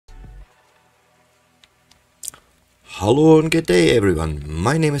Hello and good day everyone,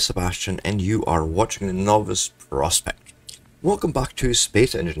 my name is Sebastian and you are watching the Novice Prospect. Welcome back to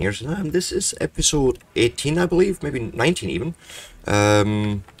Space Engineers, and this is episode 18 I believe, maybe 19 even.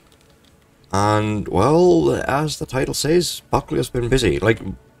 And well, as the title says, Buckley has been busy. Like,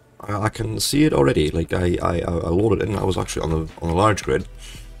 I can see it already. Like, I loaded in, I was actually on the large grid.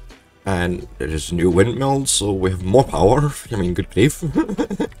 And there's new windmills, so we have more power. I mean, good grief.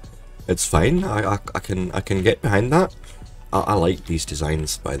 It's fine. I can get behind that. I like these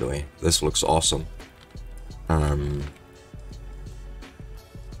designs, by the way. This looks awesome.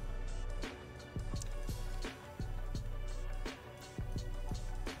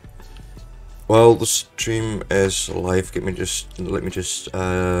 Well, the stream is live. Let me just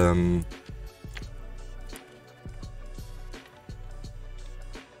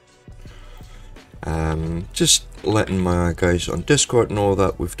just letting my guys on Discord know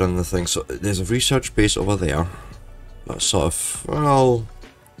that we've done the thing. So there's a research base over there. That's sort of, well,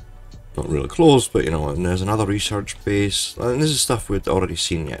 not really close, but you know, and there's another research base. And this is stuff we'd already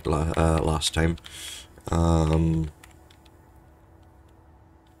seen yet last time.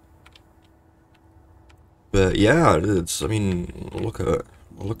 But yeah, it's, I mean, look at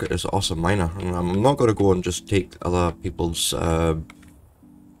this awesome miner. And I'm not going to go and just take other people's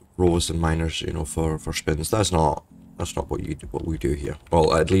rovers and miners, you know, for spins. That's not what we do here.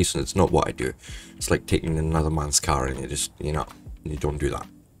 Well, at least it's not what I do. It's like taking another man's car and you just, you know, you don't do that.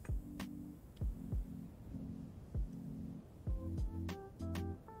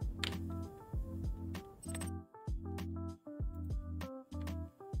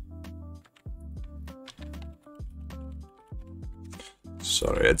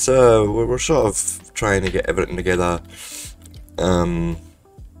 Sorry, it's we're sort of trying to get everything together,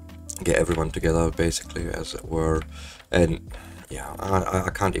 get everyone together basically, as it were, and yeah,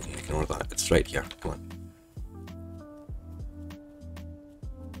 I can't even ignore that. It's right here. Come on.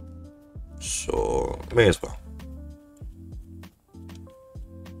 So may as well.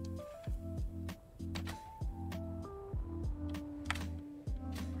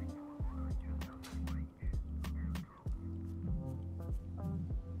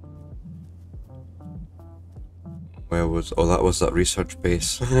 Where was, oh, that was that research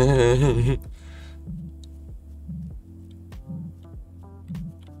base.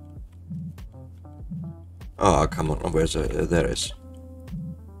 Oh, come on, where's it? There it is.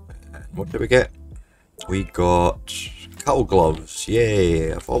 And what did we get? We got cow gloves.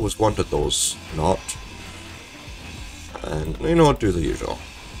 Yay, I've always wanted those. Not. And, you know, do the usual.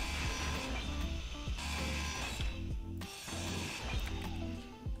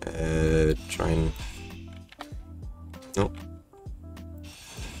 Try and... Nope.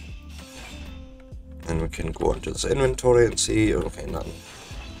 And we can go into this inventory and see, okay, nothing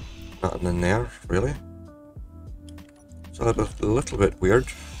in there, really. So a little bit weird.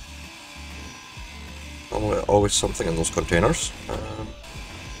 Always something in those containers.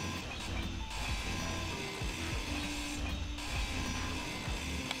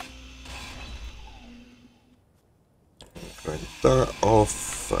 Grind that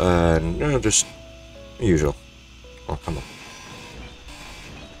off, and you know, just usual. Oh, come on.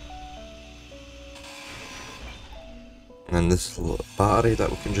 And this little battery that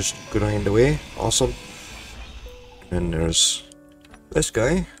we can just grind away. Awesome. And there's this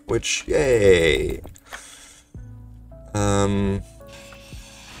guy, which, yay!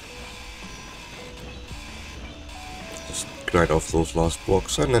 Just grind off those last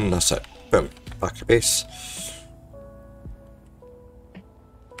blocks, and then that's it. Boom. Back to base.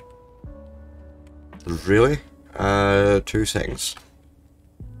 Really? 2 seconds.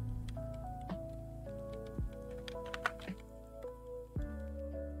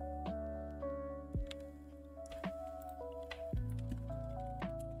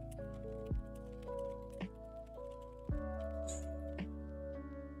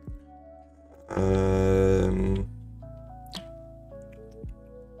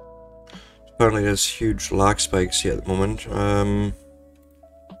 Apparently there's huge lag spikes here at the moment.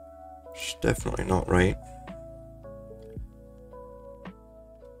 It's definitely not right.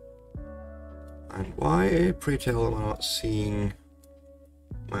 And why, pray tell, am I not seeing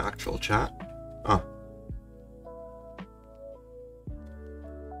my actual chat? Ah.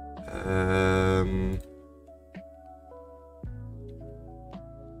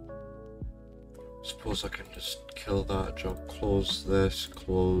 Suppose I can just kill that job, close this,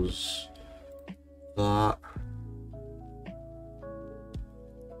 close that.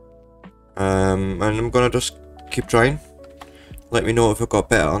 And I'm gonna just keep trying. Let me know if it got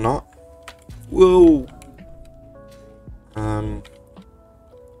better or not. Whoa!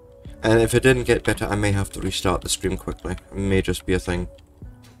 And if it didn't get better, I may have to restart the stream quickly. It may just be a thing.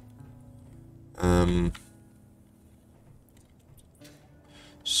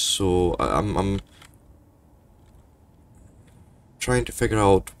 So I'm trying to figure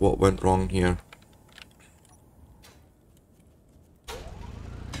out what went wrong here.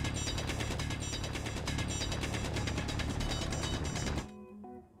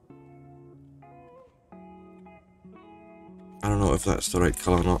 I don't know if that's the right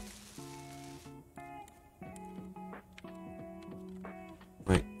color or not.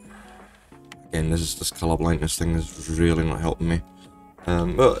 Right. Again, this color blindness thing is really not helping me.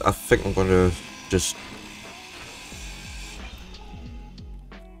 But I think I'm going to just...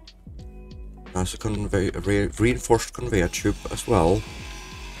 That's a reinforced conveyor tube as well.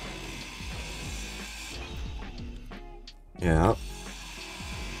 Yeah.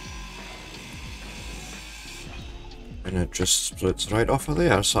 And it just splits right off of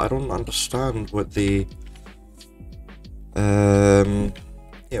there, so I don't understand what the...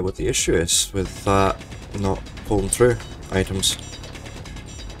 yeah, what the issue is with that not pulling through items.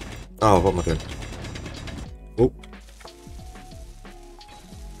 Oh, what am I doing? Oh.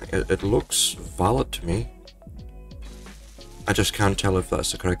 It looks valid to me. I just can't tell if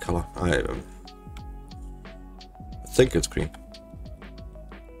that's the correct color. I think it's green.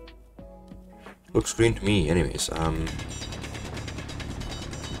 Looks green to me, anyways. I'm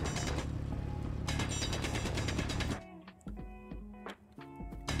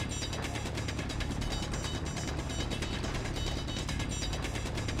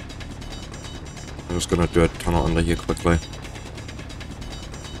just gonna do a tunnel under here quickly.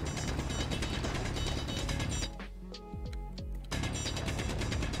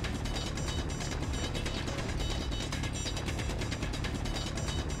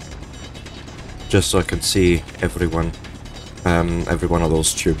 Just so I can see every one of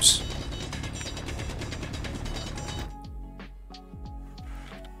those tubes.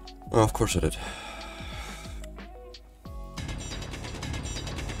 Oh, of course I did.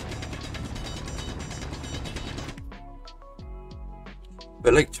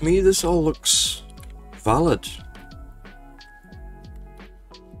 But like, to me this all looks valid.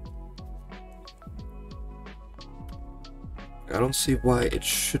 I don't see why it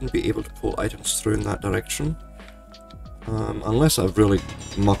shouldn't be able to pull items through in that direction. Unless I've really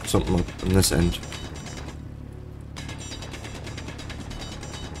mucked something up on this end.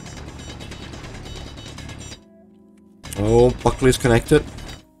 Oh, Buckley's connected.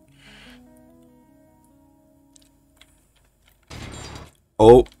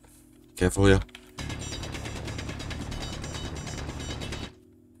 Oh, careful here.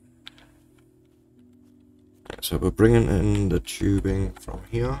 So we're bringing in the tubing from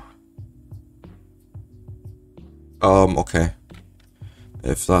here. Okay.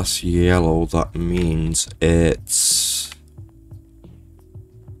 If that's yellow, that means it's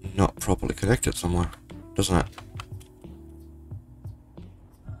not properly connected somewhere, doesn't it?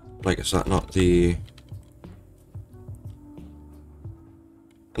 Like, is that not the...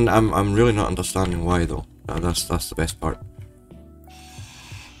 And I'm really not understanding why though. That's the best part.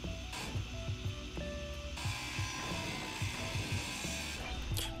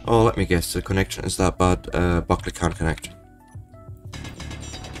 Oh, let me guess, the connection is that bad, Buckley can't connect.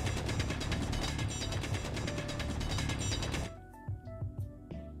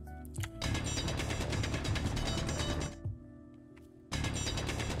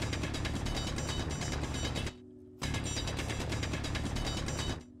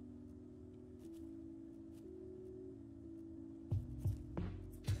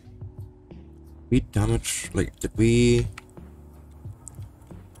 We damaged, like, did we...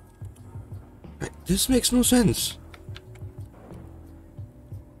 This makes no sense.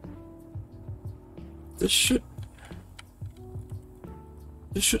 This should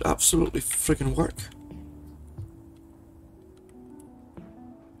absolutely friggin' work.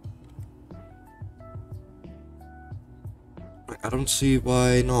 Like, I don't see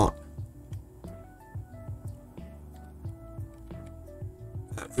why not.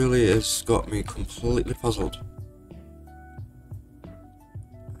 That really has got me completely puzzled.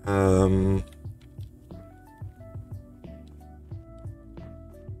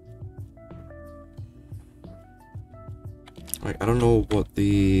 Like, I don't know what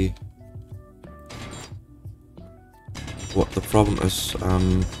the problem is.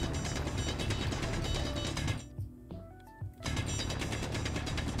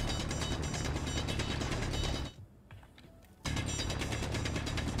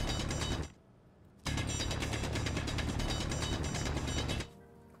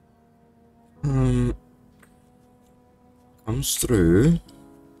 Comes through.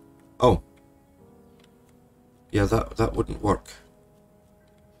 Oh. Yeah, that wouldn't work.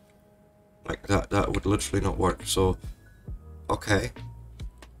 Like that would literally not work. So, okay.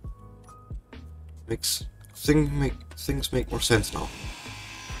 Things make more sense now.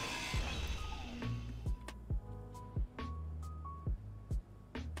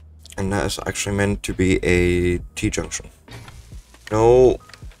 And that is actually meant to be a T-junction. No.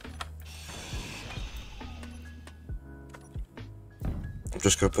 I'm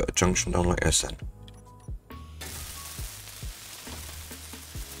just gonna put a junction down like this then.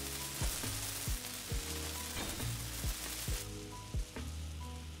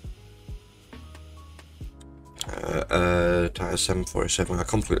 Tire 747. I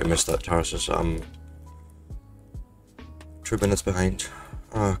completely missed that. Tires is 2 minutes behind.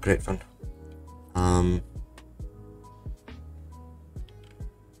 Oh, great fun.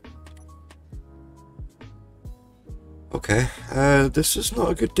 Okay, this is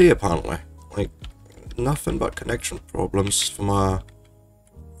not a good day apparently. Like, nothing but connection problems for my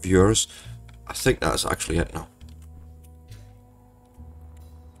viewers. I think that's actually it now.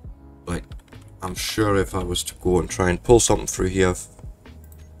 Like, I'm sure if I was to go and try and pull something through here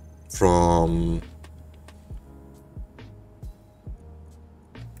from,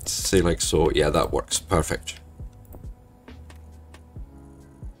 say like so, yeah, that works. Perfect.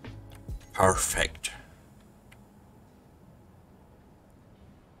 Perfect.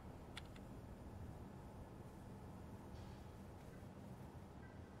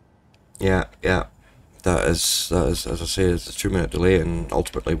 Yeah. That is, as I say, it's a 2 minute delay, and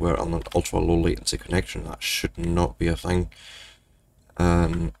ultimately we're on an ultra low latency connection. That should not be a thing.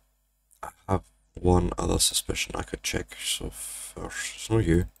 I have one other suspicion I could check. So first, it's not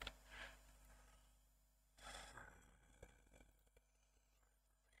you.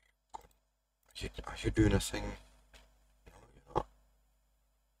 Are you doing a thing? No,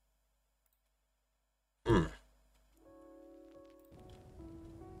 you're not.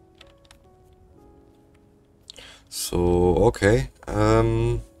 So, okay,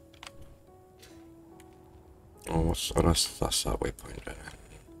 oh, that's that waypoint.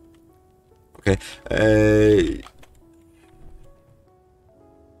 Okay,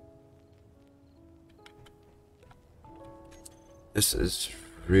 this is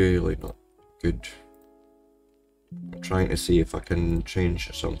really not good. I'm trying to see if I can change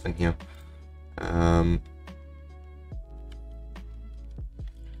something here.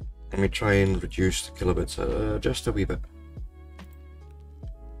 Let me try and reduce the kilobits just a wee bit.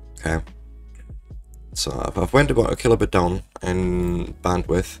 Okay. So I've went about a kilobit down in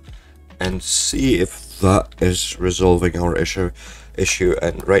bandwidth and see if that is resolving our issue.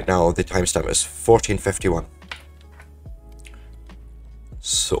 And right now the timestamp is 14:51.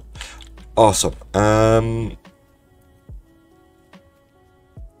 So awesome. I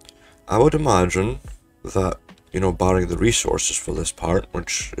would imagine that, you know, barring the resources for this part,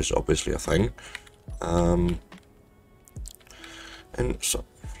 which is obviously a thing, and so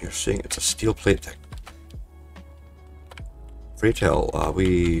you're saying it's a steel plate thing. Retail, are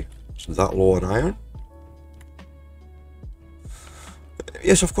we that low on iron?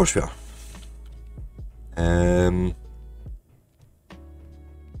 Yes, of course we are.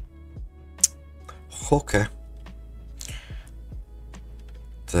 Okay.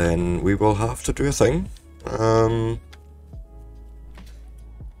 Then we will have to do a thing.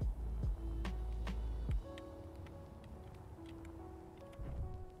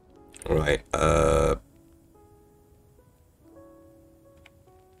 Right,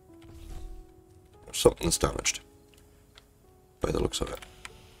 something's damaged by the looks of it.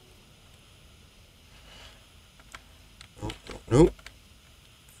 No.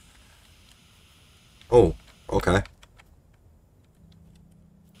 Oh, okay.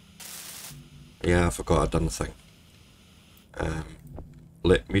 Yeah, I forgot I'd done the thing.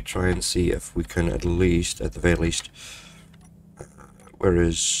 Let me try and see if we can at the very least, where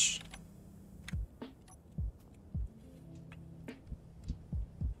is...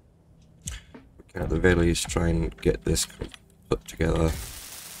 We can at the very least try and get this put together.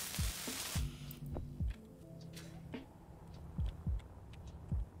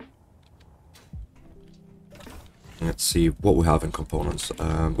 Let's see what we have in components.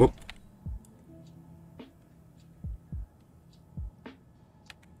 Whoop.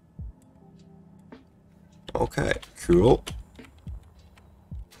 Okay, cool.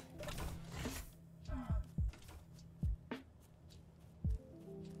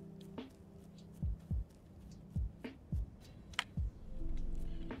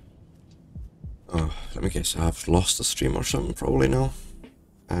 Oh, let me guess, I've lost the stream or something probably now.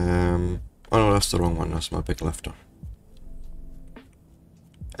 Oh no, that's the wrong one, that's my big lifter.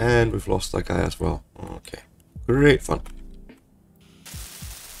 And we've lost that guy as well. Okay. Great fun.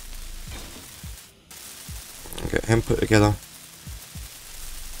 Get him put together.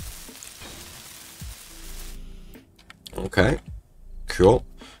 Okay. Cool.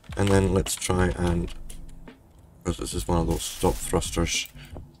 And then let's try and... because this is one of those stop thrusters.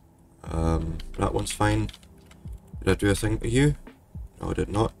 That one's fine. Did I do a thing to you? No, I did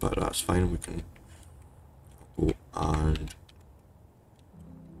not, but that's fine. We can go and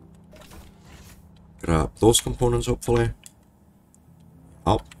grab those components, hopefully.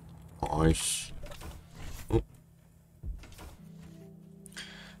 Up. Nice. Oh.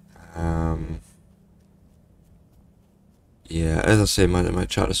 Yeah, as I say, my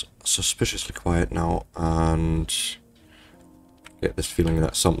chat is suspiciously quiet now, and get this feeling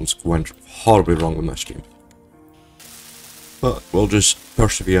that something's went horribly wrong with my stream. But we'll just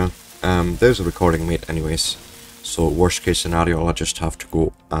persevere. There's a recording mate anyways, so worst case scenario, I'll just have to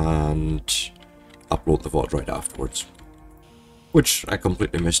go and upload the VOD right afterwards. Which I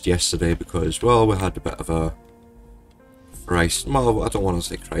completely missed yesterday because, well, we had a bit of a crisis. Well, I don't want to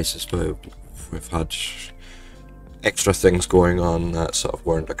say crisis, but we've had extra things going on that sort of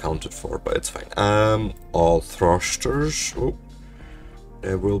weren't accounted for, but it's fine. All thrusters. Oh,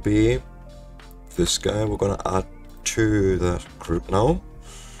 there will be this guy we're going to add to the group now.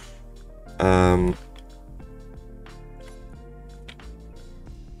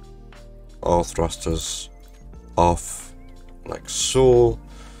 All thrusters off like so.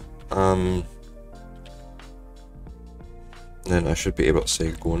 Then I should be able to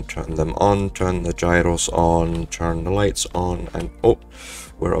say go and turn them on, turn the gyros on, turn the lights on, and oh,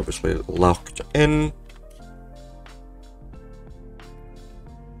 we're obviously locked in.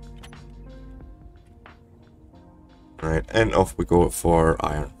 Right, and off we go for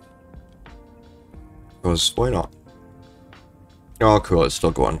iron. Because why not? Oh cool, it's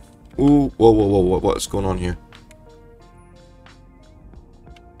still going. Ooh, whoa, what's going on here?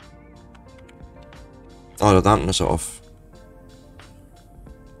 Oh, the dampness off.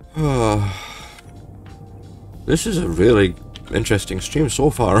 This is a really interesting stream so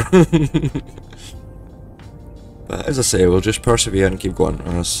far. But as I say, we'll just persevere and keep going.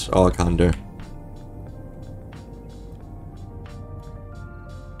 That's all I can do.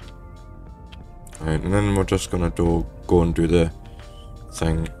 Right, and then we're just gonna go and do the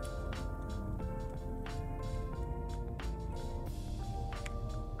thing.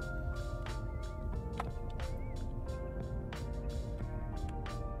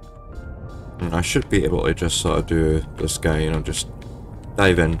 And I should be able to just sort of do this guy, you know, just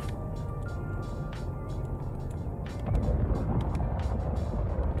dive in.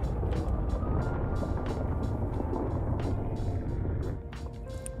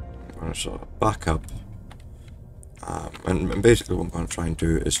 I'm gonna sort of back up. And basically what I'm going to try and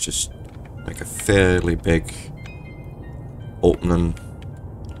do is just make a fairly big opening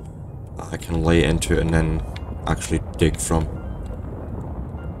that I can lay into and then actually dig from.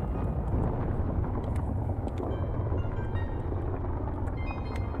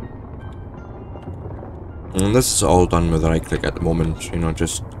 And this is all done with right click at the moment, you know,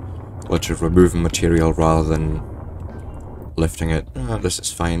 just literally removing material rather than lifting it. This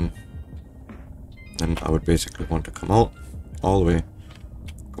is fine. Then I would basically want to come out all the way,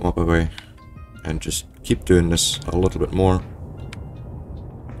 come up a way, and just keep doing this a little bit more.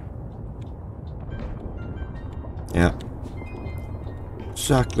 Yeah.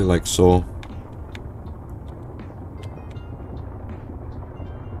 Exactly like so.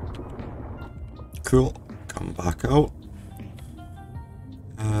 Cool. Come back out.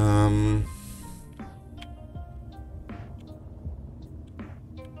 And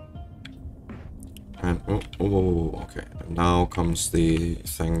okay. Now comes the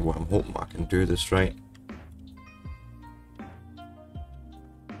thing where I'm hoping I can do this right.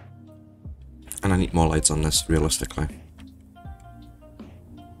 And I need more lights on this, realistically.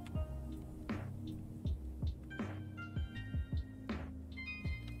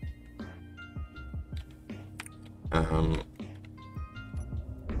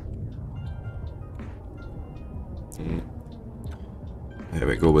 There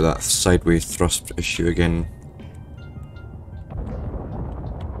we go with that sideways thrust issue again.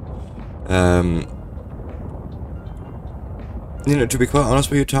 You know, to be quite honest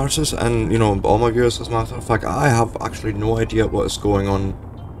with you, Tarsus, and you know, all my viewers, as a matter of fact, I have actually no idea what is going on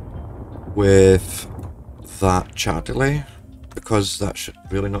with that chat delay, because that should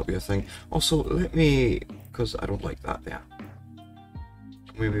really not be a thing. Also, let me, because I don't like that there.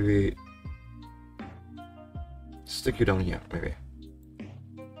 Can we maybe stick you down here, maybe?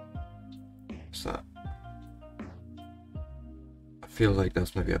 What's that? feel like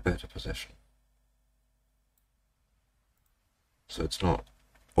that's maybe a better position. So it's not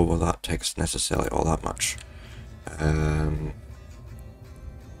over that text necessarily all that much.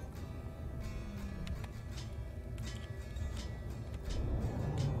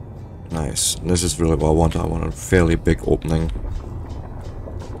 Nice. This is really what I want. I want a fairly big opening.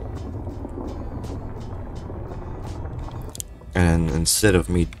 And instead of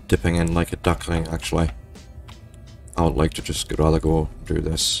me dipping in like a duckling, actually, I would like to just rather go do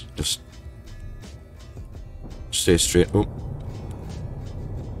this. Just stay straight. Oh.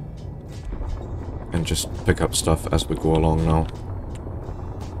 And just pick up stuff as we go along now.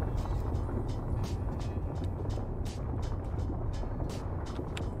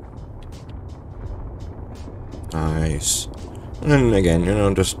 Nice. And then again, you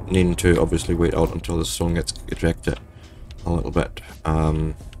know, just needing to obviously wait out until the stone gets ejected a little bit.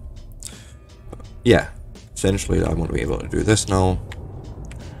 Yeah, essentially I want to be able to do this now.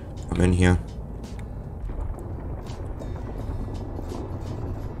 Come in here.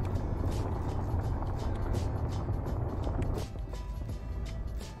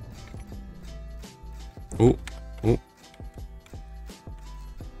 Oh, oh.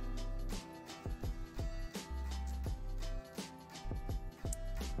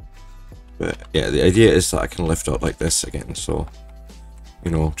 But yeah, the idea is that I can lift out like this again, so,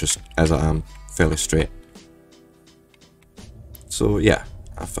 you know, just as I am, fairly straight. So yeah,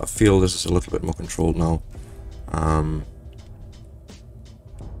 I feel this is a little bit more controlled now. And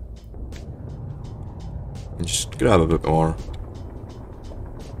just grab a bit more.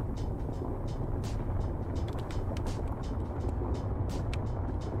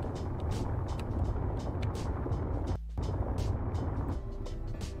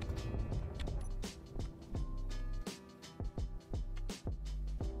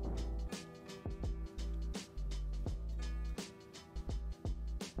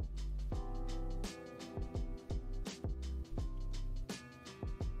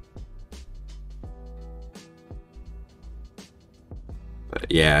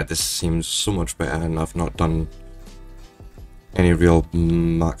 Yeah, this seems so much better, and I've not done any real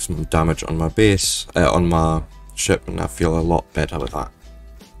maximum damage on my base, on my ship, and I feel a lot better with that.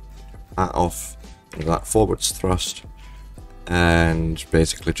 That off, and that forwards thrust, and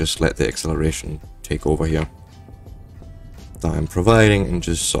basically just let the acceleration take over here that I'm providing, and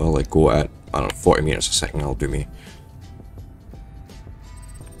just sort of like go at, I don't know, 40 meters a second. I'll do me.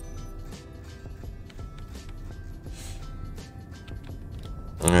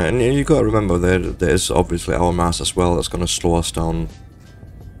 And you gotta remember there's obviously our mass as well that's gonna slow us down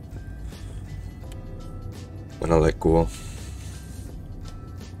when I let go.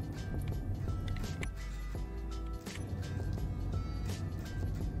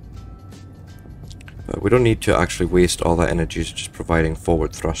 But we don't need to actually waste all that energy just providing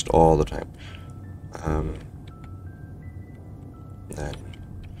forward thrust all the time. Then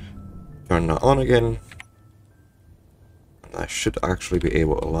turn that on again. I should actually be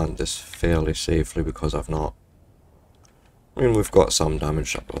able to land this fairly safely because I've not... I mean, we've got some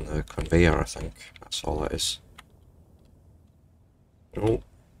damage up on the conveyor, I think. That's all it is. Oh.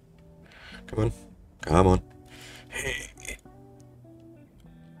 Come on. Come on.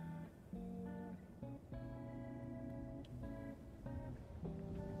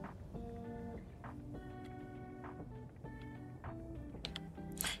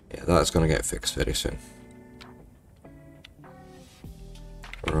 Yeah, that's gonna get fixed very soon.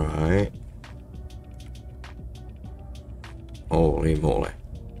 Right. Holy moly.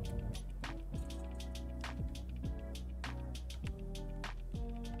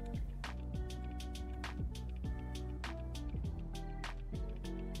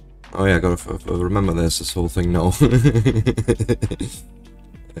 Oh yeah, I gotta remember this whole thing now.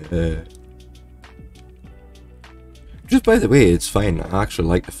 Just by the way, it's fine. I actually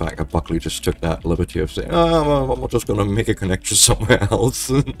like the fact that Buckley just took that liberty of saying, oh, I'm just gonna make a connection somewhere else.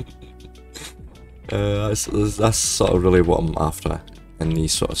 That's sort of really what I'm after in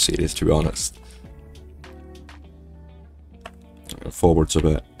these sort of series, to be honest. Forwards a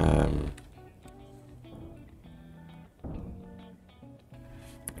bit. Yeah,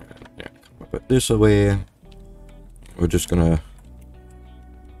 come a bit this way. We're just gonna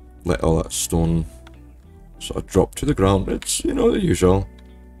let all that stone sort of drop to the ground. It's, you know, the usual.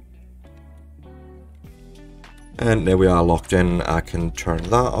 And there we are, locked in. I can turn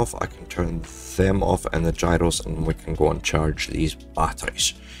that off, I can turn them off, and the gyros, and we can go and charge these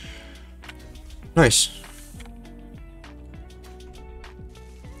batteries. Nice.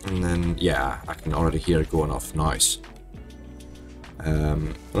 And then, yeah, I can already hear it going off. Nice.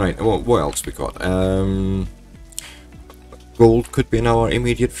 Right, what else we got? Go gold could be in our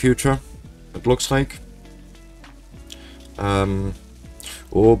immediate future, it looks like.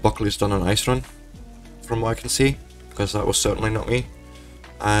 Oh, Buckley's done an ice run, from what I can see, because that was certainly not me.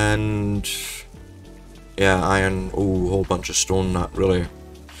 And yeah, iron, oh, a whole bunch of stone, not really.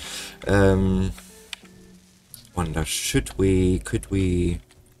 Wonder, could we...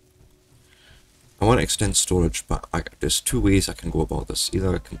 I want to extend storage, but there's two ways I can go about this.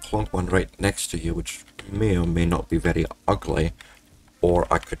 Either I can plonk one right next to you, which may or may not be very ugly, or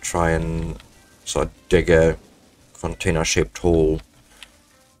I could try and sort of dig a container-shaped hole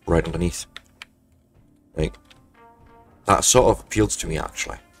right underneath. Like, that sort of appeals to me,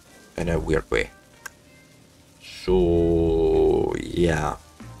 actually, in a weird way. So, yeah.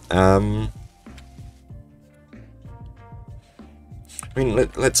 I mean,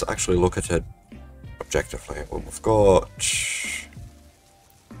 let's actually look at it objectively. Well, we've got...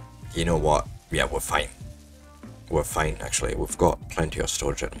 You know what? Yeah, we're fine. We're fine, actually. We've got plenty of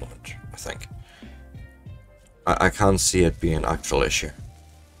storage at the moment, I think. I can't see it being an actual issue.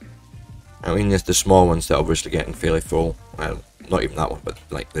 I mean, there's the small ones that are obviously getting fairly full. Well, not even that one, but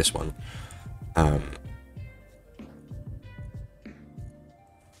like this one. But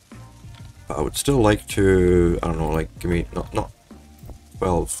I would still like to, I don't know, like, give me, not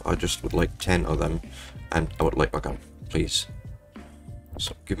 12, I just would like 10 of them, and I would like my gun, please.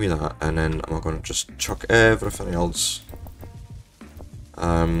 So give me that, and then I'm going to just chuck everything else.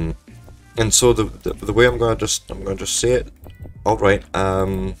 And so the way I'm going to just say it. All right.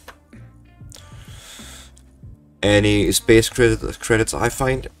 Any space credits I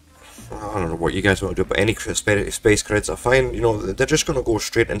find, I don't know what you guys want to do, but any space credits I find, you know, they're just going to go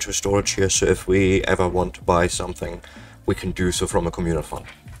straight into storage here. So if we ever want to buy something, we can do so from a communal fund.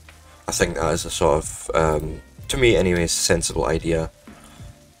 I think that is a sort of, to me anyways, sensible idea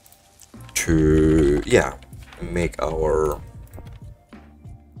to, yeah, make our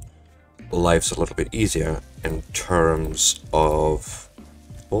lives a little bit easier in terms of,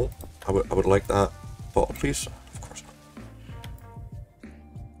 well, I would like that bottle, please. Of course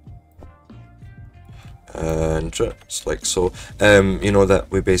not. And just like so, you know,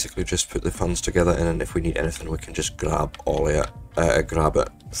 that we basically just put the funds together, and then if we need anything, we can just grab all of it, grab it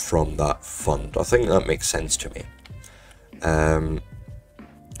from that fund. I think that makes sense to me.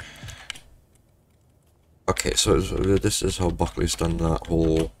 Okay, so this is how Buckley's done that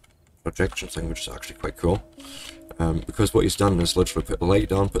whole projection thing, which is actually quite cool. Because what he's done is literally put the light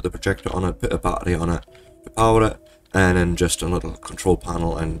down, put the projector on it, put a battery on it to power it, and then just a little control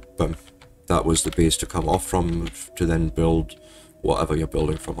panel, and boom. That was the base to come off from, to then build whatever you're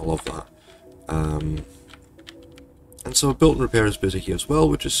building from. I love that. And so build and repair is busy here as well,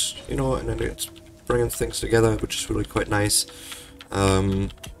 which is, you know, and then it's bringing things together, which is really quite nice.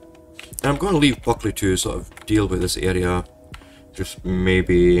 And I'm going to leave Buckley to sort of deal with this area. Just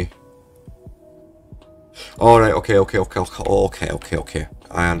maybe... Alright, okay.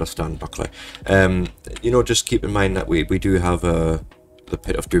 I understand, Buckley. You know, just keep in mind that we do have the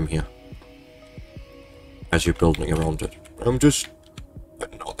Pit of Doom here, as you're building around it. I'm just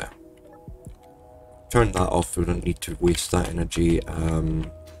putting it out there. Turn that off, we don't need to waste that energy.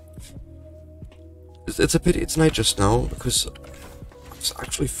 It's a pity it's night just now, because I was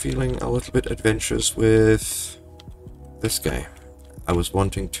actually feeling a little bit adventurous with this guy. I was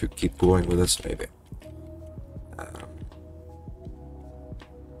wanting to keep going with this, maybe.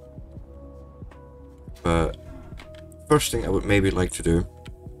 But first thing I would maybe like to do,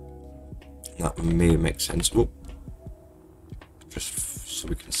 that may make sense, just so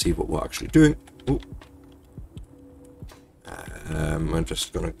we can see what we're actually doing. I'm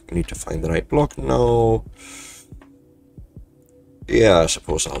just gonna need to find the right block now. Yeah, I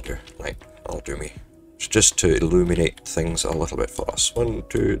suppose I'll do. Right, I'll do me. It's just to illuminate things a little bit for us. 1,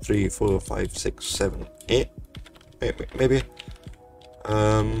 2, 3, 4, 5, 6, 7, 8. Maybe.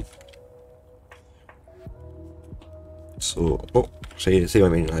 So, see what I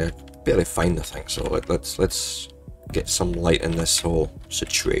mean? I barely find the thing. So let's get some light in this whole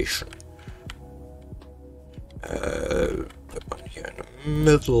situation. Put one here in the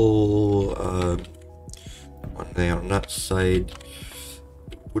middle. One there on that side.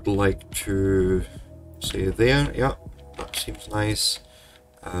 Would like to say there. Yeah, that seems nice.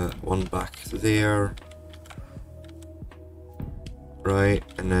 One back there. Right,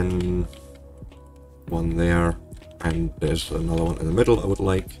 and then one there. And there's another one in the middle I would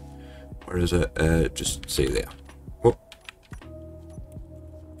like. Where is it? Just say there. Oh.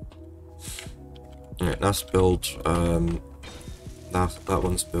 Alright, that's built. That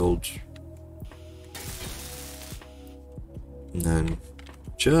one's built. And then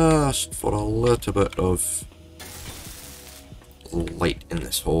just for a little bit of light in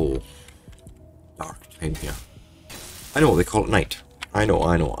this whole dark time here. I know, they call it night. I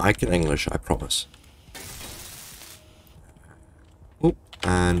know. I can English, I promise. Oh,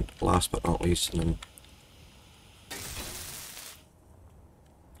 and last but not least, and then...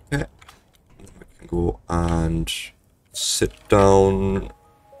 Okay. We can go and sit down.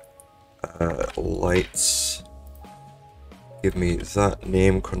 Lights. Give me that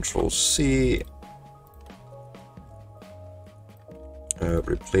name, Control C.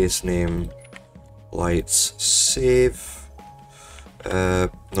 Replace name. Lights, save.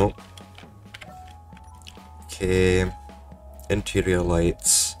 No. Okay. Interior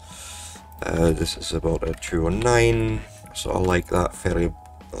lights. This is about a 209, so I like that fairly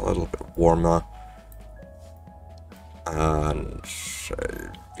a little bit warmer. And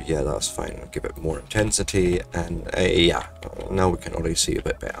yeah, that's fine. Give it more intensity, and yeah, now we can already see a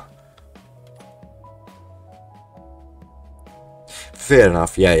bit better. Fair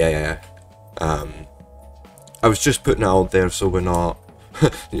enough. Yeah. I was just putting it out there so we're not,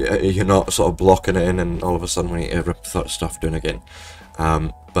 you're not sort of blocking it in, and all of a sudden we need to rip that stuff down again.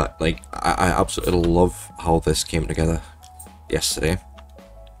 But like, I absolutely love how this came together yesterday.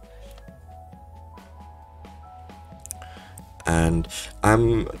 And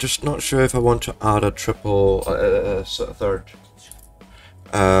I'm just not sure if I want to add a triple, sort of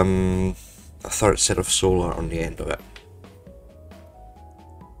a third set of solar on the end of it.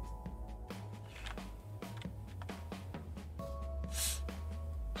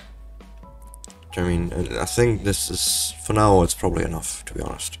 I mean, I think this is, for now, it's probably enough, to be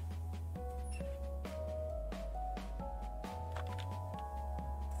honest.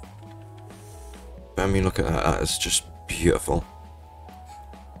 But I mean, look at that, it's just beautiful.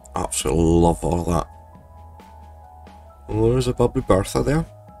 Absolutely love all of that. Well, there's a bubbly Bertha there.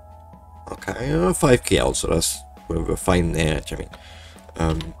 Okay, 5k out, so that's, we're fine there, I mean.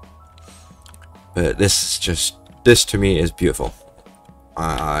 But this is just, this to me is beautiful.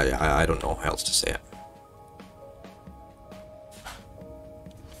 I don't know how else to say it.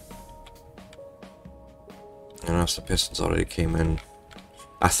 And as the pistons already came in,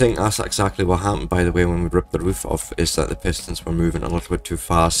 I think that's exactly what happened, by the way, when we ripped the roof off, is that the pistons were moving a little bit too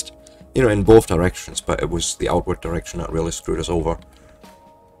fast, you know, in both directions, but it was the outward direction that really screwed us over.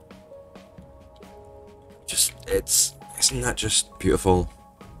 Just, isn't that just beautiful?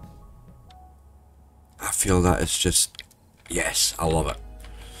 I feel that it's just, yes, I love it.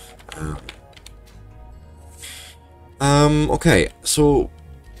 Okay, so,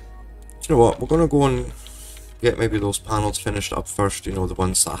 you know what, we're gonna go and get maybe those panels finished up first, you know, the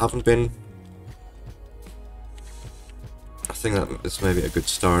ones that haven't been. I think that this may be a good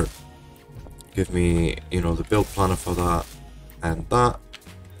start. Give me, you know, the build planner for that, and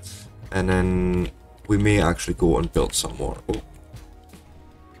then we may actually go and build some more.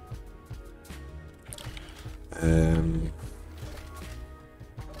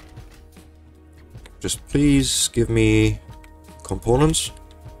 Just please give me components.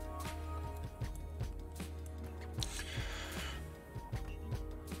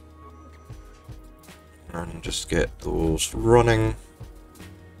 And just get those running.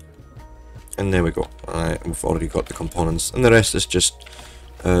 And there we go. We've already got the components. And the rest is just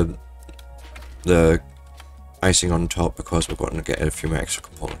the icing on top, because we're going to get a few more extra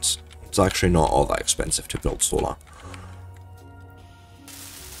components. It's actually not all that expensive to build solar.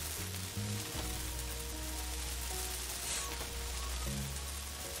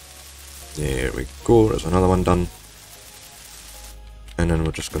 There we go, there's another one done. And then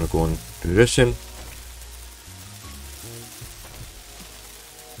we're just going to go and do this in.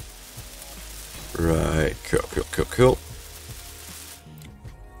 Right, cool.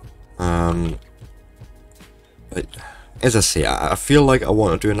 But as I say, I feel like I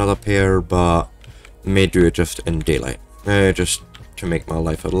want to do another pair, but may do it just in daylight. Just to make my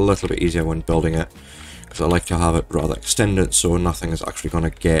life a little bit easier when building it. Because I like to have it rather extended, so nothing is actually going to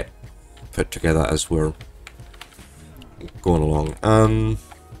get put together as we're going along.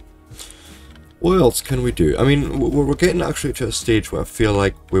 What else can we do? I mean, we're getting actually to a stage where I feel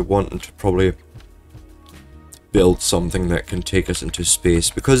like we're wanting to probably build something that can take us into space,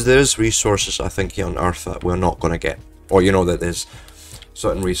 because there's resources, I think, here on Earth that we're not going to get, or you know, that there's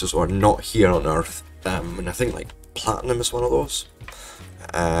certain resources are not here on Earth, and I think like platinum is one of those.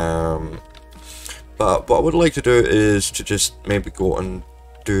 But what I would like to do is to just maybe go and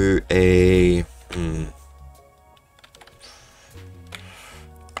do a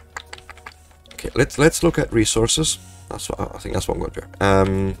okay, let's look at resources. That's what I think, that's what I'm going to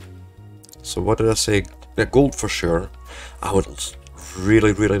do. So what did I say? Yeah, gold for sure. I would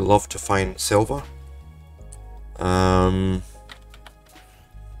really love to find silver.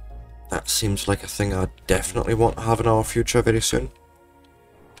 seems like a thing I definitely want to have in our future very soon.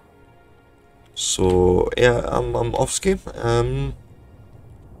 So yeah, I'm off scheme.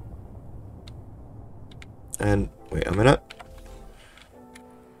 And wait a minute.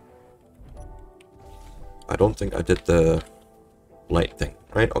 I don't think I did the light thing,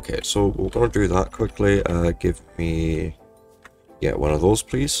 right? Okay, so we're gonna do that quickly. Give me, yeah, one of those,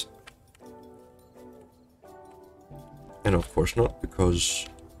 please. And of course not, because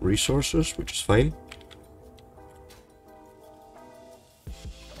resources, which is fine.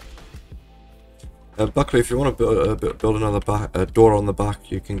 Buckley, if you want to build another door on the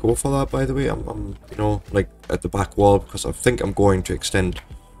back, you can go for that. By the way, I'm you know, like at the back wall, because I think I'm going to extend.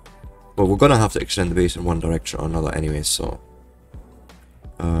 Well, we're gonna have to extend the base in one direction or another, anyway. So,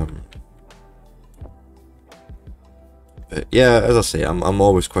 but yeah, as I say, I'm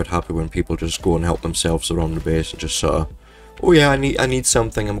always quite happy when people just go and help themselves around the base and just sort of, oh yeah, I need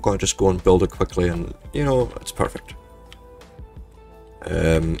something. I'm going to just go and build it quickly, and you know, it's perfect.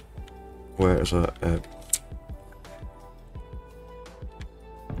 Where is it?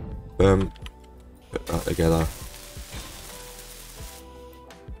 Put that together.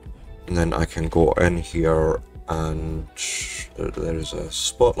 And then I can go in here and there is a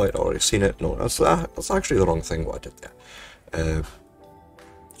spotlight. I already seen it. No, that's actually the wrong thing what I did there.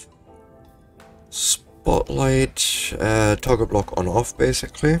 Spotlight, toggle block on off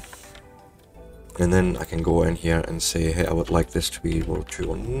basically. And then I can go in here and say, hey, I would like this to be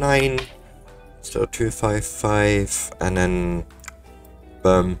 219. So 255, and then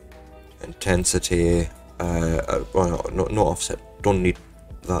boom, intensity, well, no offset, don't need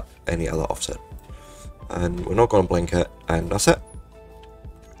that, any other offset, and we're not going to blink it, and that's it.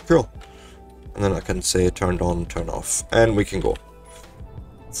 Cool. And then I can say turned on, turn off, and we can go.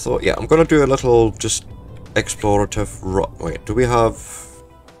 So yeah, I'm going to do a little just explorative, wait, do we have,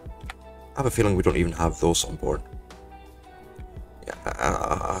 I have a feeling we don't even have those on board. Yeah,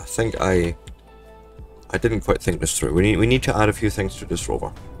 I think I didn't quite think this through. We need to add a few things to this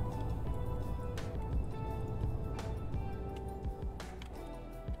rover.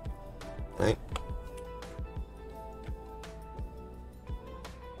 Right.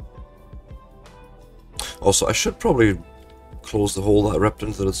 Also, I should probably close the hole that ripped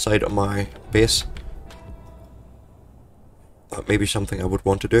into the side of my base. That may be something I would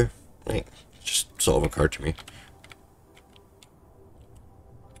want to do. Right. Just sort of occurred to me.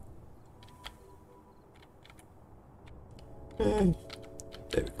 There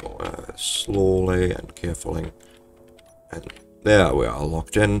we go, slowly and carefully, and there we are,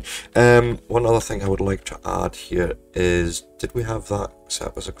 locked in. One other thing I would like to add here is, did we have that set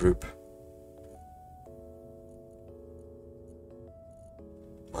up as a group?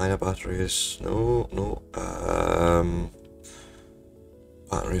 Minor batteries, no,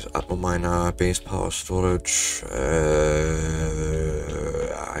 batteries, atmo miner, base power storage,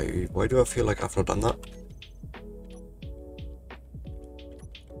 why do I feel like I've not done that?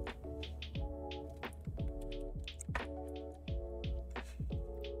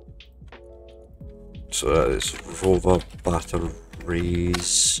 So that is rover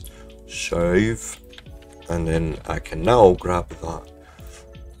batteries, save, and then I can now grab that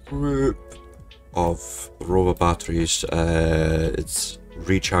group of rover batteries. It's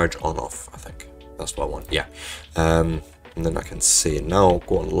recharge on off, I think that's what I want. Yeah, and then I can say now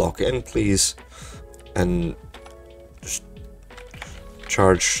go and lock it in, please, and just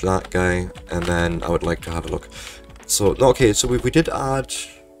charge that guy, and then I would like to have a look. So okay, so we did add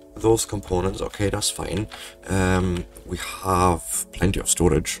those components. Okay, that's fine. We have plenty of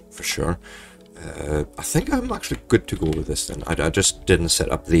storage for sure. I think I'm actually good to go with this then. I just didn't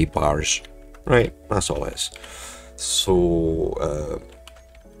set up the bars, right? That's all it is. So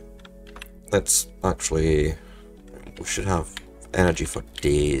let's actually, we should have energy for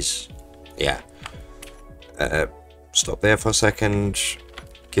days. Yeah. Stop there for a second.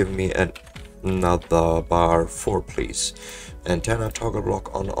 Give me another bar 4, please. Antenna toggle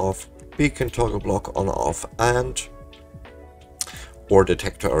block on off, beacon toggle block on off, and ore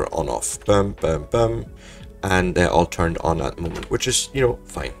detector on off. Boom, boom, boom. And they're all turned on at the moment, which is, you know,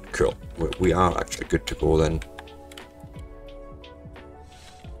 fine, cool. We are actually good to go then.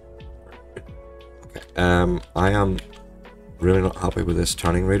 Okay, I am really not happy with this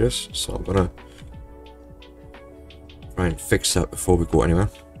turning radius, so I'm gonna try and fix that before we go anywhere.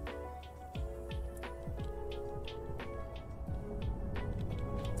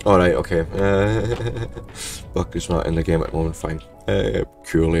 Alright, okay. Buck is not in the game at the moment, fine.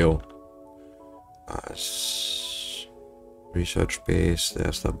 Coolio. Research base,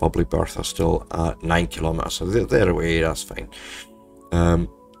 there's the bubbly bertha still at 9 kilometers, so they're away, that's fine.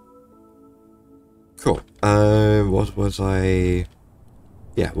 what was I...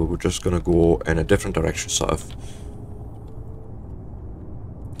 Yeah, we were just gonna go in a different direction, sort of.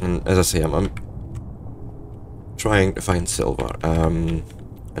 And as I say, I'm trying to find silver, and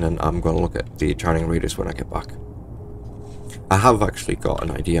then I'm gonna look at the turning radius when I get back. I have actually got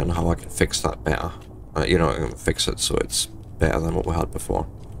an idea on how I can fix that better. You know, I can fix it so it's better than what we had before.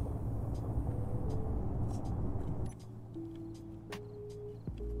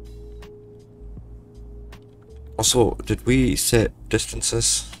 Also, did we set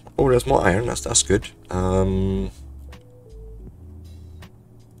distances? Oh, there's more iron, that's good.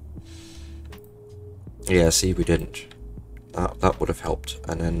 Yeah, see, we didn't. That would have helped.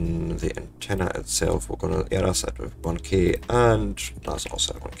 And then the antenna itself, we're gonna, yeah, that's set with 1k, and that's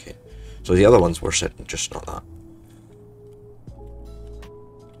also 1k. So the other ones were setting just not that.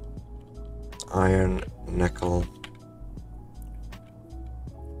 Iron, nickel.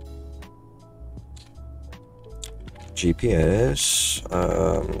 GPS,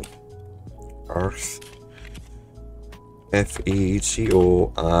 Earth,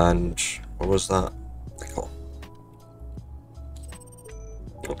 FeCO, and what was that? Nickel.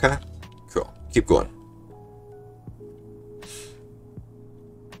 Okay, cool. Keep going.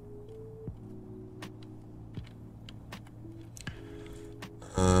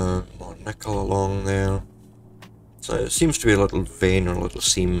 More nickel along there. So it seems to be a little vein or a little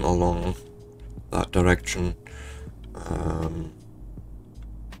seam along that direction.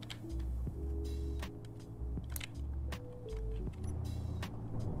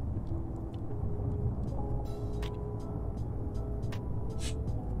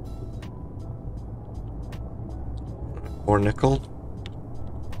 More nickel.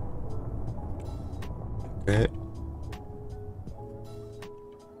 Okay.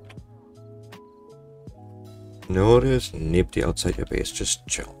 Notice nobody outside your base, just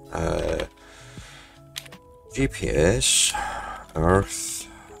chill. GPS, Earth,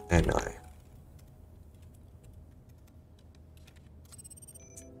 NI.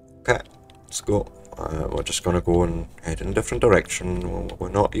 Okay, let's go. We're just gonna go and head in a different direction. We're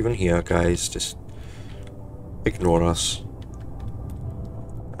not even here, guys. Just ignore us.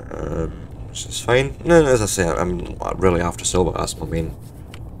 This is fine. No, as I say, I'm really after silver. That's my main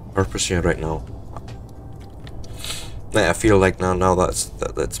purpose here right now. I feel like now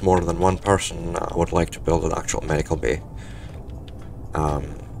that's more than one person. I would like to build an actual medical bay.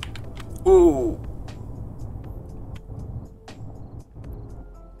 Ooh.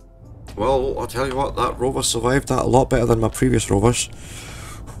 Well, I'll tell you what, that rover survived that a lot better than my previous rovers.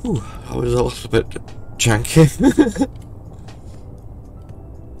 Whew, I was a little bit janky.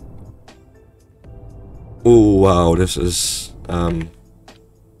 Oh wow, this is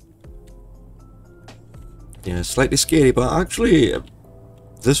yeah, slightly scary, but actually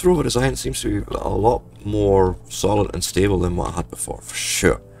this rover design seems to be a lot more solid and stable than what I had before, for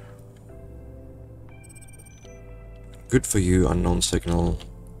sure. Good for you, unknown signal.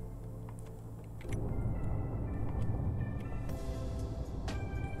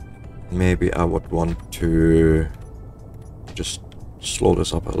 Maybe I would want to just slow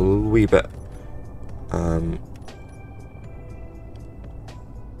this up a wee bit.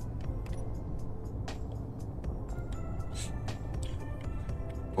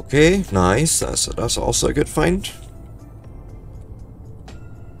 Okay, nice. That's also a good find.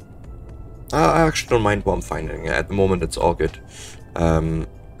 I actually don't mind what I'm finding. At the moment, it's all good.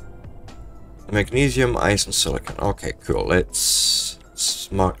 Magnesium, ice, and silicon. Okay, cool. Let's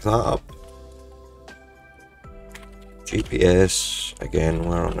mark that up. GPS. Again,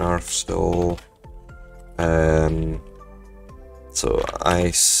 we're on Earth still. So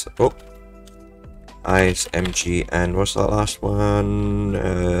ice. Oh. Ice, MG, and what's that last one?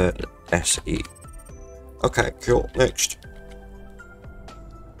 SE. Okay, cool. Next.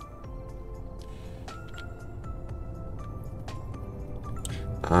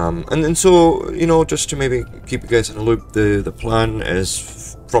 And then so, you know, just to maybe keep you guys in the loop, the plan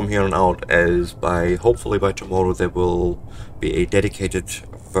is from here on out is hopefully by tomorrow there will be a dedicated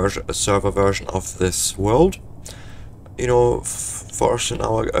version, a server version of this world. You know, for us in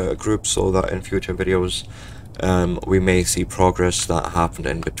our group, so that in future videos we may see progress that happened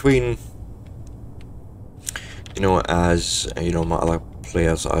in between. You know, as you know, my other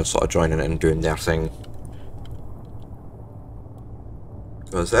players are sort of joining in and doing their thing.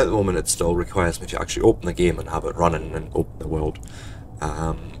 Because at the moment it still requires me to actually open the game and have it running and open the world.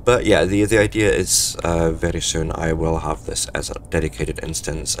 But yeah, the idea is very soon I will have this as a dedicated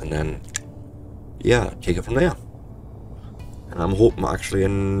instance, and then yeah, take it from there. And I'm hoping actually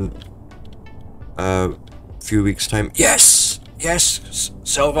in a few weeks' time. Yes! Yes,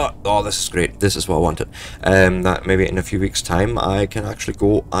 silver. Oh, this is great. This is what I wanted. That maybe in a few weeks' time I can actually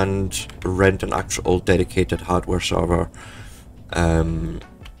go and rent an actual dedicated hardware server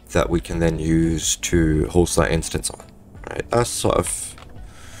that we can then use to host that instance on. Right, that's sort of...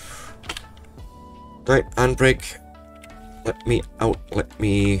 Right, handbrake. Let me out, let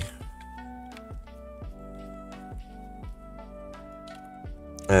me...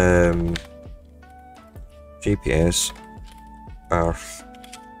 GPS, Earth,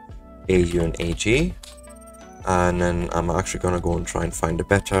 AU and AG. And then I'm actually gonna go and try and find a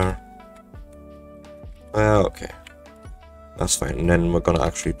better... okay. That's fine, and then we're gonna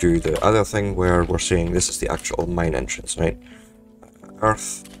actually do the other thing where we're saying this is the actual mine entrance, right?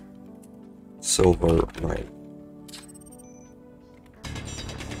 Earth, silver mine.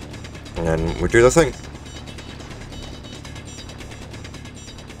 And then we do the thing.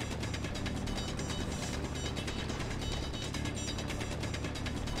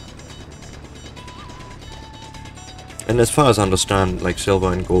 And as far as I understand, like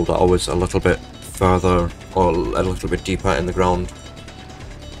silver and gold are always a little bit further or a little bit deeper in the ground.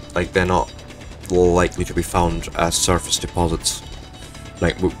 Like they're not likely to be found as surface deposits.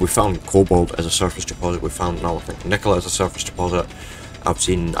 Like we found cobalt as a surface deposit, we found now I think nickel as a surface deposit. I've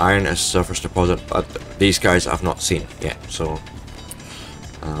seen iron as a surface deposit, but these guys I've not seen yet, so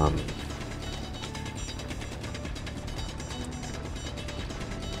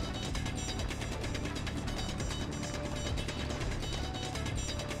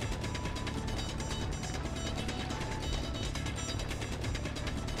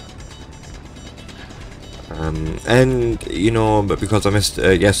and you know, but because I missed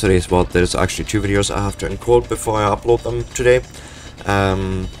yesterday's VOD, there's actually 2 videos I have to encode before I upload them today.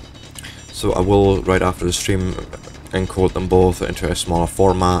 So I will, right after the stream, encode them both into a smaller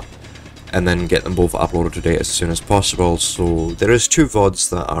format and then get them both uploaded today as soon as possible. So there is 2 VODs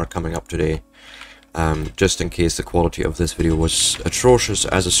that are coming up today, just in case the quality of this video was atrocious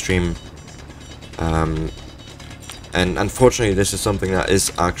as a stream. And unfortunately this is something that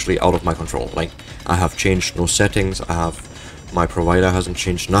is actually out of my control. Like, I have changed no settings, my provider hasn't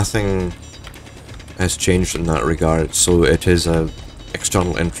changed, nothing has changed in that regard, so it is a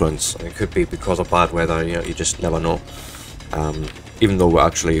external influence. It could be because of bad weather, you know, you just never know. Even though we're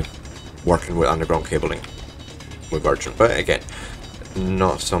actually working with underground cabling with Virgin, but again,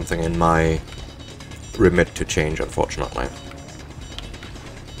 not something in my remit to change, unfortunately.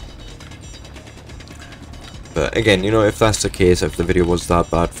 But again, you know, if that's the case, if the video was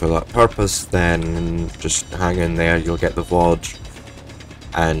that bad for that purpose, then just hang in there, you'll get the VOD,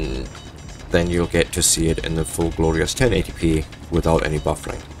 and then you'll get to see it in the full glorious 1080p without any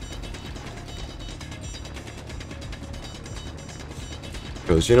buffering.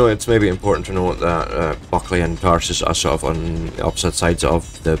 Because, you know, it's maybe important to note that Buckley and Tarsus are sort of on the opposite sides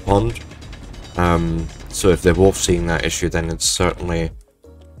of the pond. So if they're both seeing that issue, then it's certainly...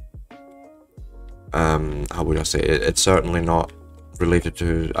 how would I say it? It's certainly not related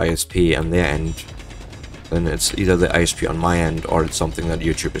to ISP and their end. Then it's either the ISP on my end or it's something that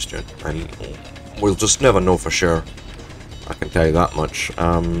YouTube is doing. And we'll just never know for sure. I can tell you that much.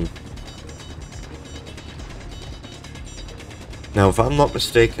 Now, if I'm not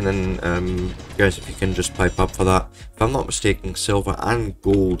mistaken, and guys, if you can just pipe up for that, if I'm not mistaken, silver and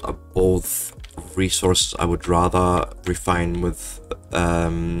gold are both resources I would rather refine with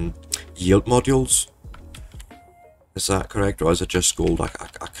yield modules. Is that correct, or is it just gold? I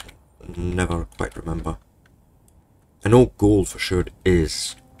can never quite remember. I know gold for sure it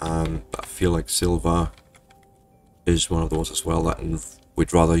is, but I feel like silver is one of those as well that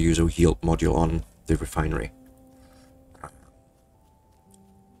we'd rather use a yield module on the refinery.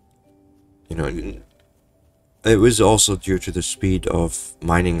 You know, it was also due to the speed of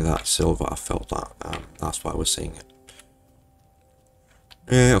mining that silver. I felt that. That's why I was saying it.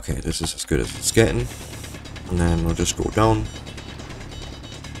 Yeah, okay, this is as good as it's getting. And then we'll just go down.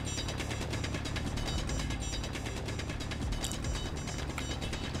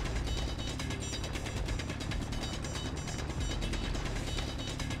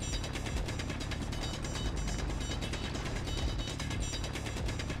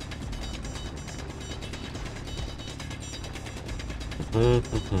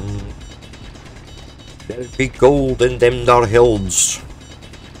 There'll be gold in them there hills.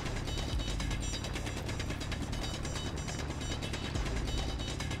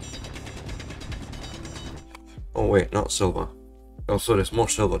 Oh wait, not silver. Oh, so there's more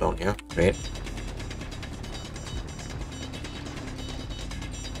silver down here. Great.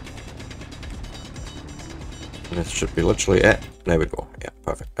 And this should be literally it. There we go. Yeah,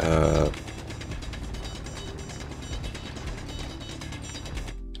 perfect.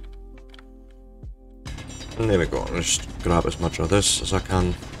 And there we go. I'll just grab as much of this as I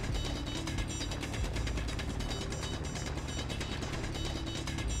can.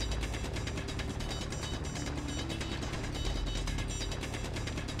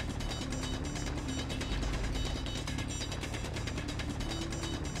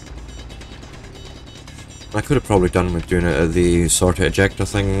 I could have probably done with doing it at the sort of ejector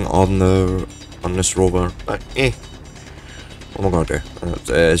thing on this rover, but what am I gonna do?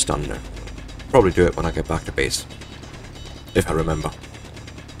 It's done now. Probably do it when I get back to base, if I remember.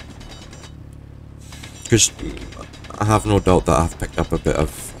 Because I have no doubt that I've picked up a bit of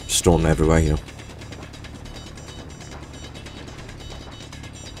stone everywhere here.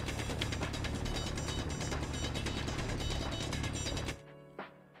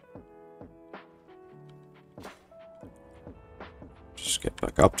 Just get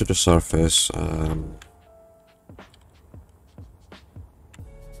back up to the surface.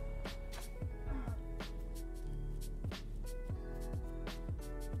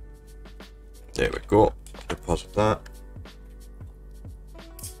 There we go. Deposit that.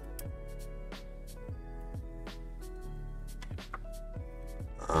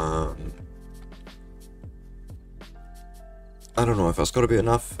 I don't know if that's got to be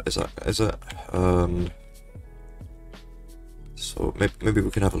enough. Is it? So maybe we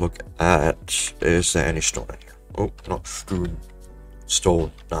can have a look at. Is there any stone in here? Oh, not stone.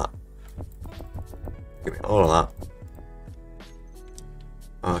 Stone. Nah. Give me all of that.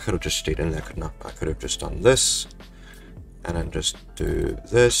 I could have just stayed in there, couldn't I? I could have just done this, and then just do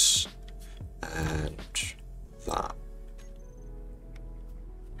this, and that.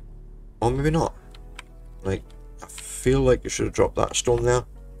 Or maybe not. Like, I feel like you should have dropped that stone there.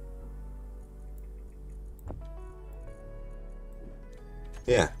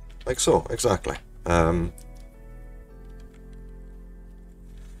 Yeah, like so, exactly.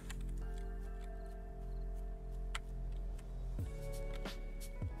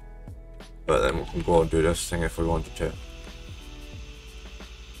 But then we can go and do this thing if we wanted to.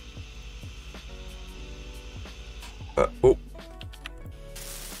 But, oh.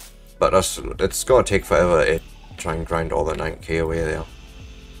 But it's gonna take forever to try and grind all the 9k away there.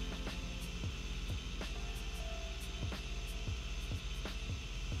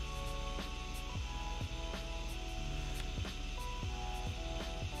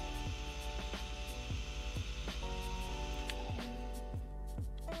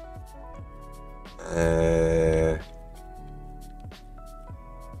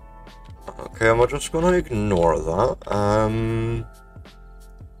 Okay, I'm just gonna ignore that.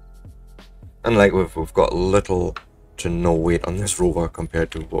 And like we've got little to no weight on this rover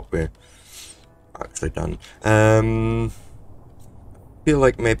compared to what we've actually done. Feel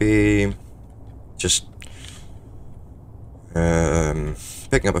like maybe just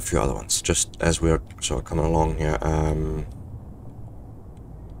picking up a few other ones just as we're sort of coming along here.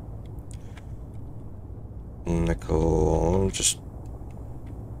 Nickel, just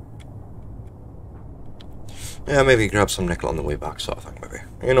yeah, maybe grab some nickel on the way back, sort of thing, maybe.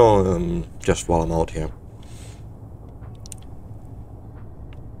 You know, just while I'm out here.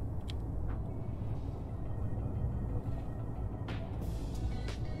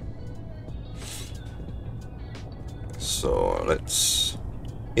 So let's,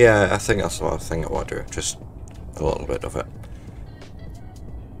 yeah, I think that's the sort of thing I want to do, just a little bit of it.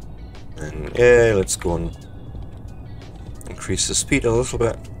 And yeah, let's go and increase the speed a little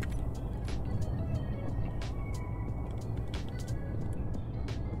bit.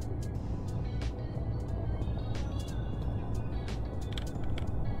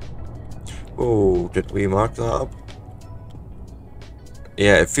 Oh, did we mark that up?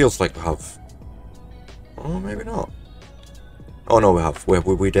 Yeah, it feels like we have. Oh, maybe not. Oh no, we have.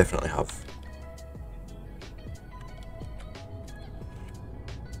 We definitely have.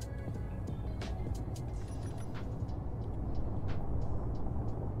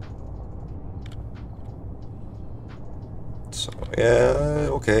 So yeah,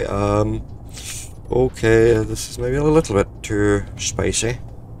 okay. Okay, this is maybe a little bit too spicy.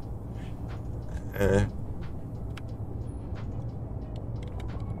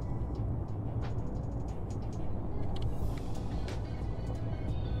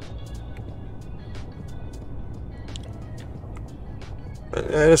 But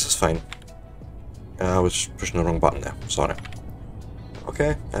this is fine. I was pushing the wrong button there. Sorry.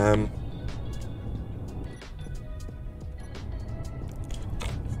 Okay. Okay,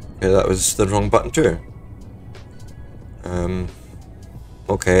 that was the wrong button too.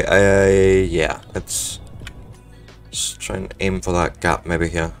 Okay. Yeah. Let's try and aim for that gap maybe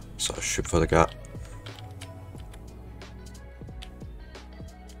here. Sort of shoot for the gap.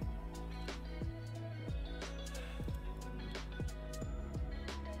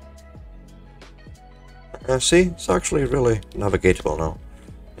 See, it's actually really navigatable now.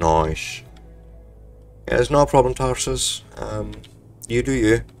 Nice. Yeah, it's not a problem, Tarsus. You do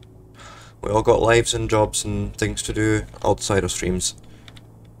you. We all got lives and jobs and things to do outside of streams.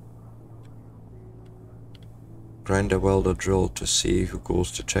 Grind a welder drill to see who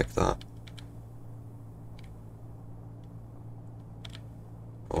goes to check that.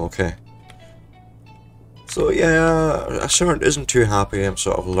 Okay. So yeah, Assurant isn't too happy. I'm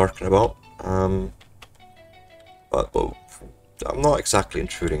sort of lurking about. But I'm not exactly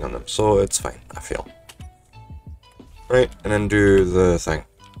intruding on them, so it's fine, I feel. Right, and then do the thing.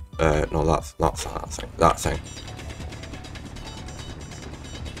 No, that thing.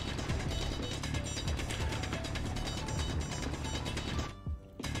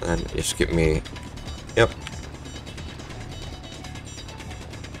 And just give me... Yep.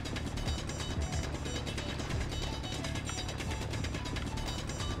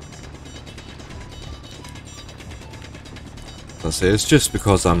 I'll say it's just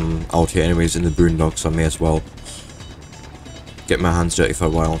because I'm out here anyways in the boondocks, so I may as well get my hands dirty for a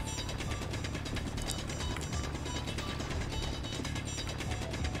while.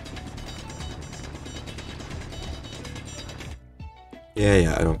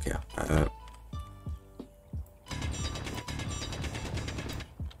 Yeah, I don't care.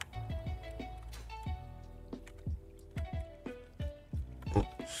 Oh,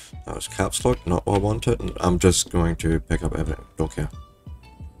 that was caps lock, not what I wanted. And I'm just going to pick up everything. Don't care.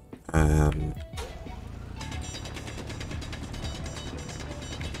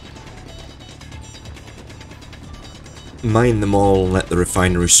 Mine them all and let the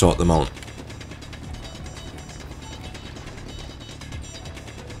refinery sort them out.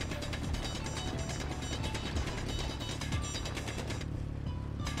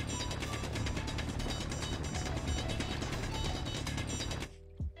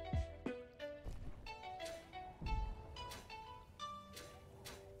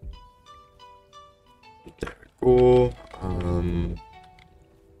 There we go.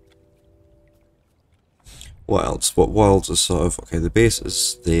 What else? What wilds are sort of... Okay, the base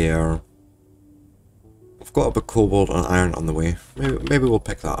is there. We've got a bit of cobalt and iron on the way. Maybe we'll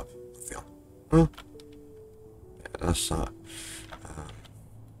pick that up, I feel. Huh? Yeah, that's that.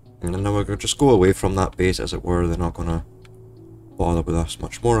 And then we're going to just go away from that base, as it were. They're not going to bother with us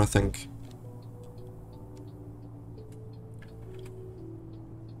much more, I think.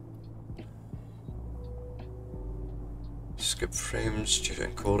 Skip frames due to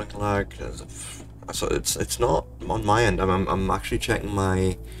encoding lag. So it's not on my end. I'm actually checking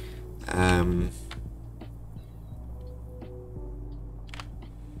my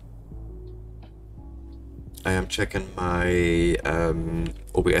I am checking my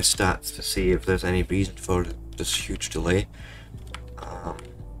OBS stats to see if there's any reason for this huge delay. I'm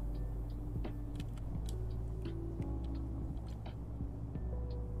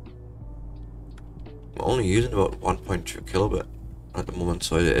only using about 1.2 kilobit at the moment,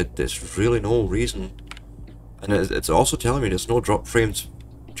 so there's really no reason. And it's also telling me there's no drop frames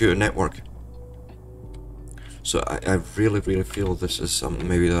due to network. So I really feel this is something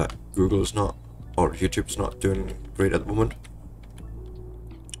maybe that Google's not, or YouTube's not doing great at the moment.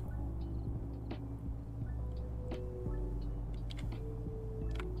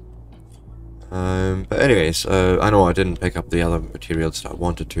 But anyways, I know I didn't pick up the other materials that I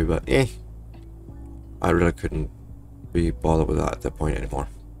wanted to, but I really couldn't be bothered with that at that point anymore.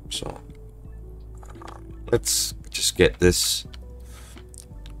 So let's just get this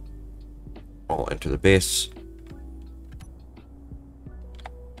all into the base.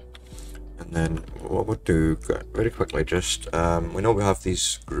 And then what we'll do very quickly, just we know we have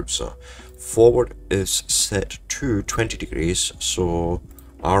these groups. So forward is set to 20 degrees, so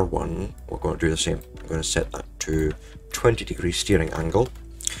R1 we're going to do the same. I'm going to set that to 20-degree steering angle,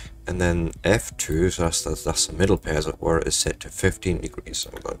 and then F2, so that's the middle pair as it were, is set to 15 degrees.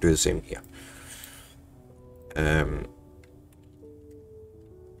 So we're going to do the same here.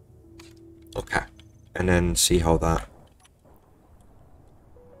 Okay, and then see how that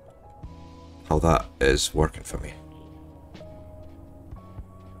is working for me.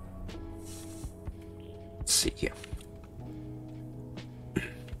 Let's see here.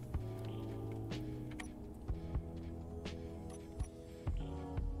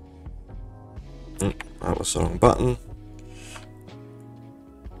 That was the wrong button.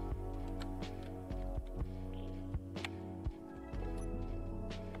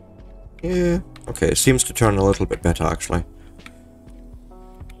 Yeah, okay, it seems to turn a little bit better actually.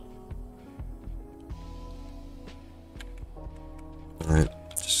 Alright,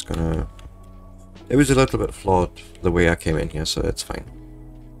 just gonna... It was a little bit flawed the way I came in here, so it's fine.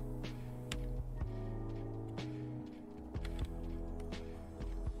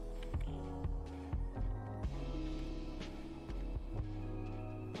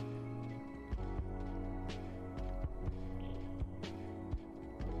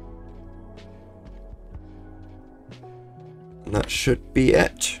 And that should be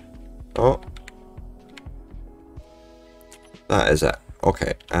it. Oh. That is it.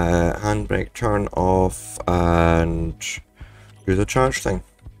 Okay. Handbrake turn off and do the charge thing.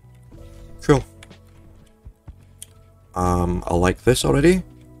 Cool. I like this already.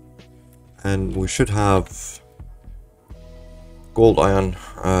 And we should have gold iron.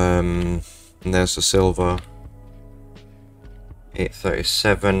 And there's the silver.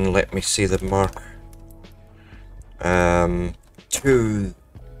 837. Let me see the mark. 2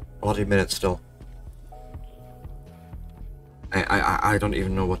 bloody minutes still. I don't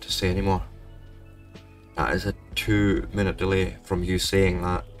even know what to say anymore. That is a 2-minute delay from you saying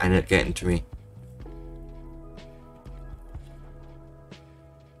that and it getting to me.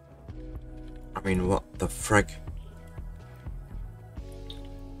 I mean, what the frig?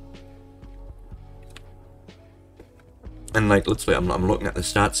 And like, literally, I'm looking at the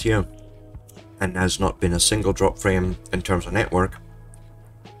stats here, and there's not been a single drop frame in terms of network.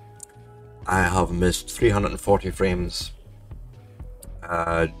 I have missed 340 frames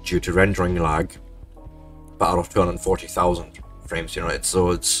due to rendering lag, but out of 240,000 frames, you know, it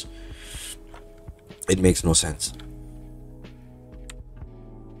makes no sense.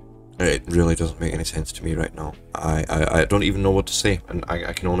 It really doesn't make any sense to me right now. I don't even know what to say, and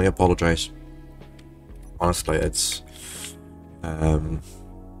I can only apologize. Honestly, it's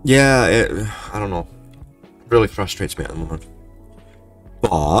yeah, I don't know. It really frustrates me at the moment.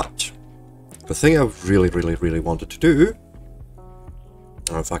 But the thing I really wanted to do,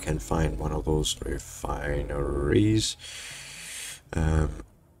 if I can find one of those refineries, further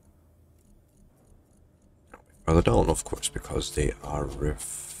down, of course, because they are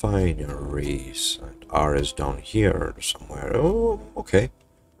refineries, and R is down here somewhere. Oh, okay.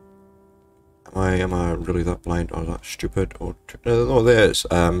 Am I really that blind or that stupid? Or no, there it is.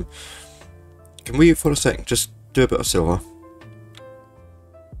 Can we for a second just do a bit of silver?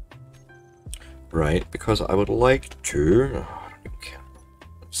 Right, because I would like to. Oh, I don't even care.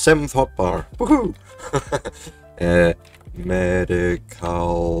 7th hotbar. Woohoo!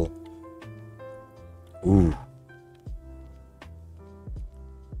 Medical. Ooh.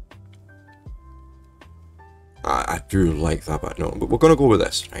 I do like that, but no. But we're gonna go with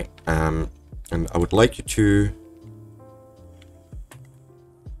this, right? And I would like you to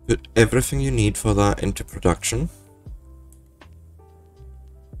put everything you need for that into production.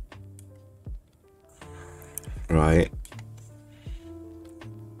 Right.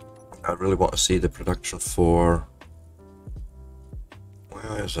 I really want to see the production for...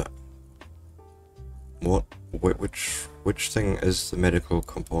 Where is it? What? Which thing is the medical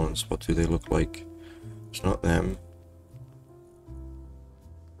components? What do they look like? It's not them.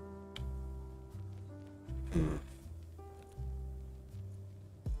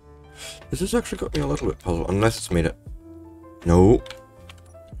 This has actually got me a little bit puzzled, unless it's made it. No.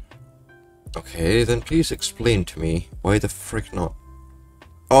 Okay, then please explain to me why the frick not.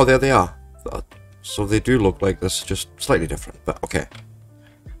 Oh, there they are. So they do look like this, just slightly different, but okay.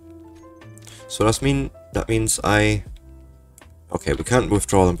 So that means I... Okay, we can't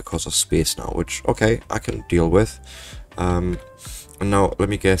withdraw them because of space now, which, okay, I can deal with. And now, let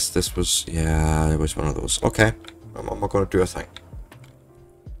me guess, this was... Yeah, it was one of those. Okay, I'm gonna do a thing.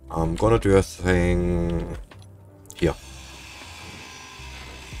 I'm gonna do a thing... Here.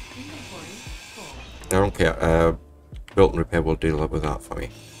 I don't care. Built and repair will deal with that for me.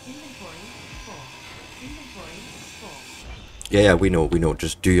 Yeah, we know.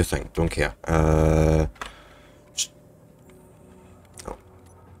 Just do your thing. Don't care. Oh.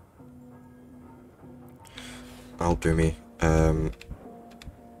 I'll do me.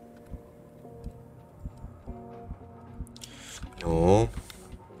 No.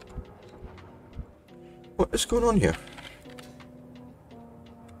 What is going on here?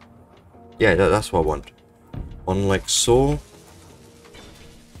 Yeah, that's what I want. One like so.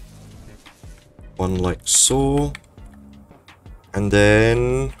 One like so. And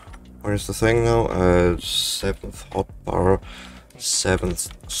then, where's the thing now? 7th hotbar, 7th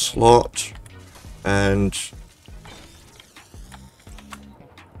slot, and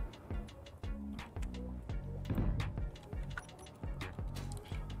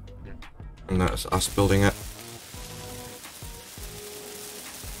that's us building it.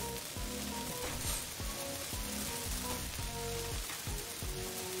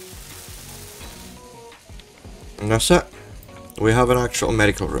 And that's it. We have an actual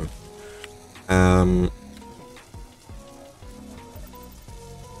medical room. And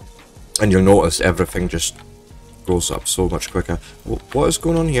you'll notice everything just goes up so much quicker. What is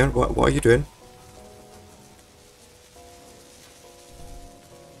going on here? What are you doing?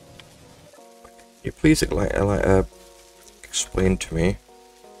 Can you please can explain to me.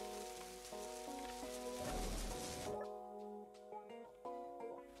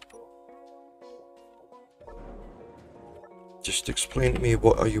 Just explain to me,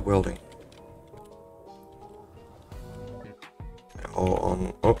 what are you welding? Oh.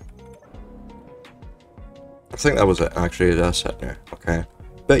 I think that was it, actually. That's it now. Okay.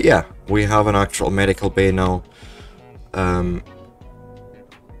 But yeah, we have an actual medical bay now.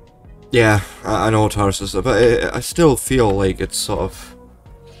 Yeah, I know Taurus, but I still feel like it's sort of,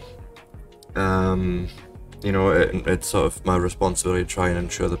 you know, it's sort of my responsibility to try and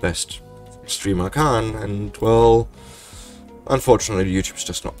ensure the best stream I can, and well, unfortunately YouTube's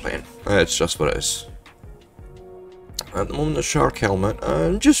just not playing. It's just what it is. At the moment, the shark helmet,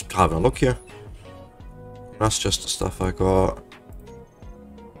 and just having a look here. That's just the stuff I got.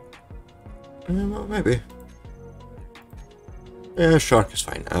 Well, maybe. Yeah, shark is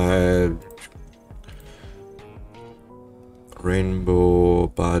fine. Rainbow,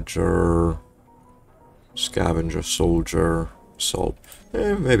 badger, scavenger, soldier, salt.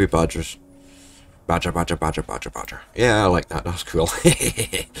 Maybe badgers. Badger. Yeah, I like that. That's cool.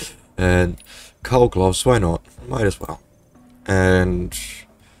 And cowl gloves, why not? Might as well. And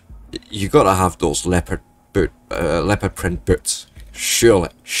you gotta have those leopard print boots. Surely.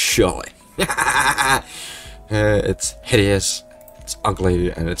 It's hideous. It's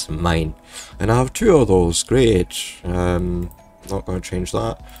ugly, and it's mine. And I have 2 of those. Great. Not going to change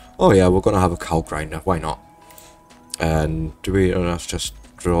that. Oh yeah, we're going to have a cow grinder. Why not? And do we? Oh, that's just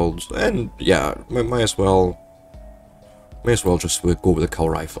drilled. And yeah, might as well just go with the cow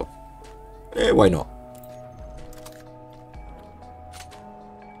rifle. Why not?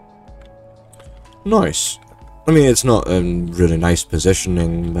 Nice. I mean, it's not really nice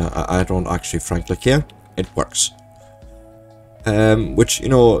positioning, but I don't actually frankly care. It works. Which, you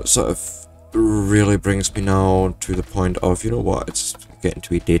know, sort of really brings me now to the point of, you know what, it's getting to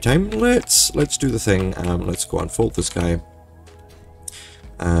be daytime. Let's do the thing. Let's go unfold this guy.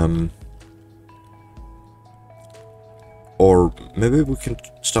 Or maybe we can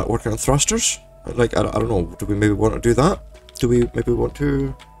start working on thrusters. Like, I don't know. Do we maybe want to do that? Do we maybe want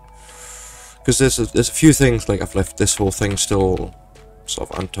to? Because there's a few things, like I've left this whole thing still sort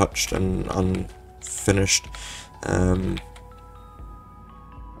of untouched and unfinished.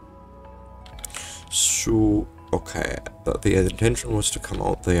 So, okay, the intention was to come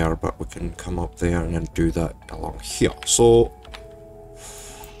out there, but we can come up there and then do that along here. So,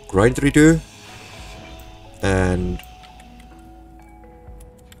 grind redo, and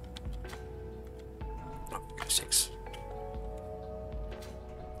 6.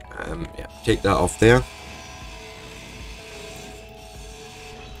 Yeah, take that off there.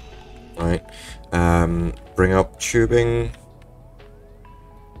 Right. Bring up tubing.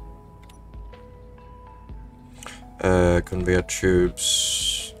 Conveyor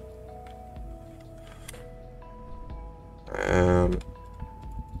tubes. Yeah,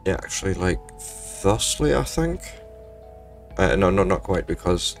 actually, like thusly, I think. No, not quite,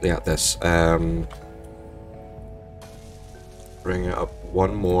 because yeah, this. Bring it up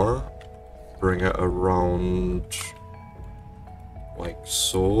one more. Bring it around like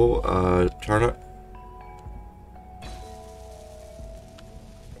so. Turn it.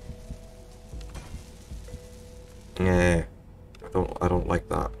 Yeah, I don't like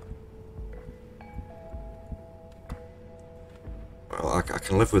that. Well, I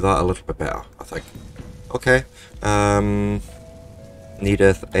can live with that a little bit better, I think. Okay.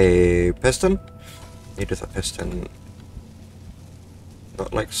 Needeth a piston. Needeth a piston.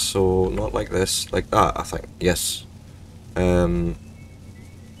 Not like so, not like this, like that, I think. Yes.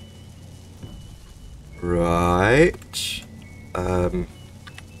 Right.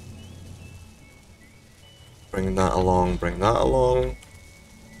 Bring that along, bring that along.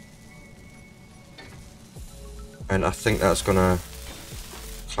 And I think that's gonna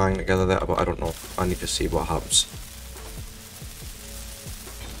clang together there, but I don't know. I need to see what happens.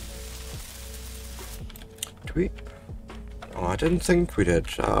 Do we? Oh, I didn't think we did.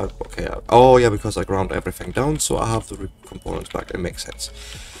 Okay. Oh, yeah, because I ground everything down, so I have the components back. It makes sense.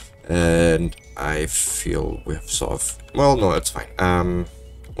 And I feel we've sort of... Well, no, it's fine.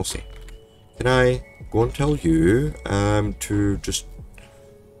 We'll see. Can I go and tell you to just...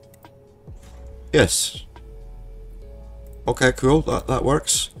 Yes. Okay, cool. That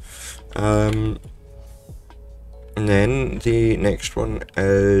works. And then the next one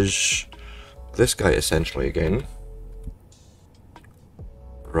is this guy, essentially, again.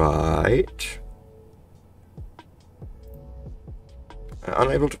 Right.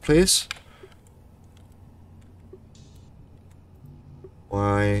 Unable to place?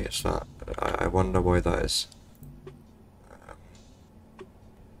 Why is that? I wonder why that is.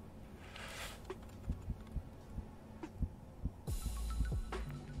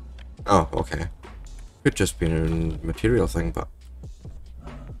 Oh, okay. Could just be a material thing, but...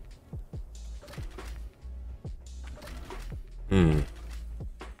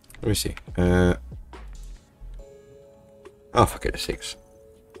 Let me see. Oh, for goodness sakes.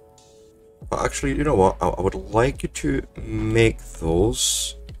 Well, actually, you know what? I would like you to make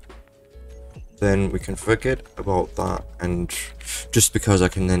those. Then we can forget about that, and just because I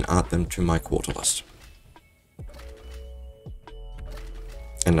can then add them to my quota list.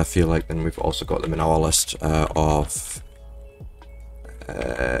 And I feel like then we've also got them in our list of,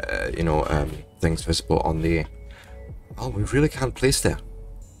 you know, things visible on the... Oh, we really can't place there.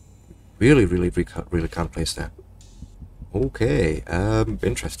 Really can't place there. Okay,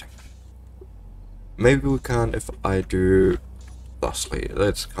 interesting. Maybe we can if I do... Lastly,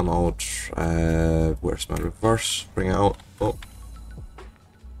 let's come out. Where's my reverse? Bring it out. Oh.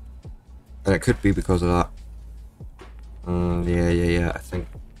 And it could be because of that. Yeah, I think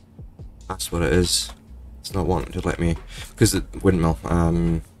that's what it is. It's not wanting to let me... Because the windmill,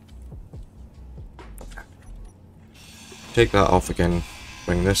 okay. Take that off again.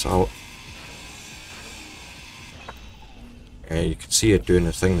 Bring this out. Yeah, you can see it doing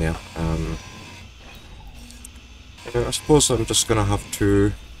the thing there. I suppose I'm just gonna have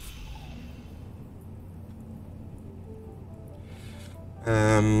to...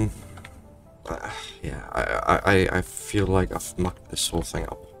 yeah, I feel like I've mucked this whole thing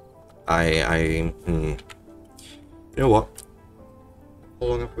up. You know what? How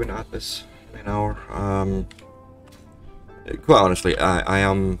long have we been at this? An hour. Quite honestly, I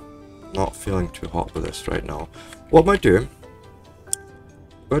am not feeling too hot with this right now. What I might do,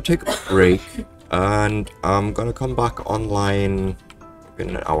 I'm gonna take a break, and I'm gonna come back online in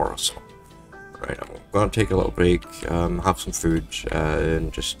an hour or so. Right, I'm gonna take a little break, have some food,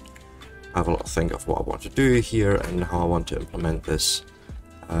 and just have a little think of what I want to do here and how I want to implement this.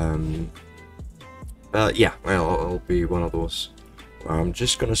 Yeah, well, it'll be one of those. I'm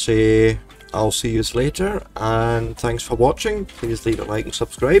just gonna say I'll see you later, and thanks for watching. Please leave a like and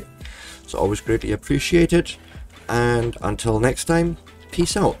subscribe. It's always greatly appreciated. And until next time,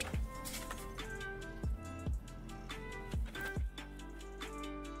 peace out.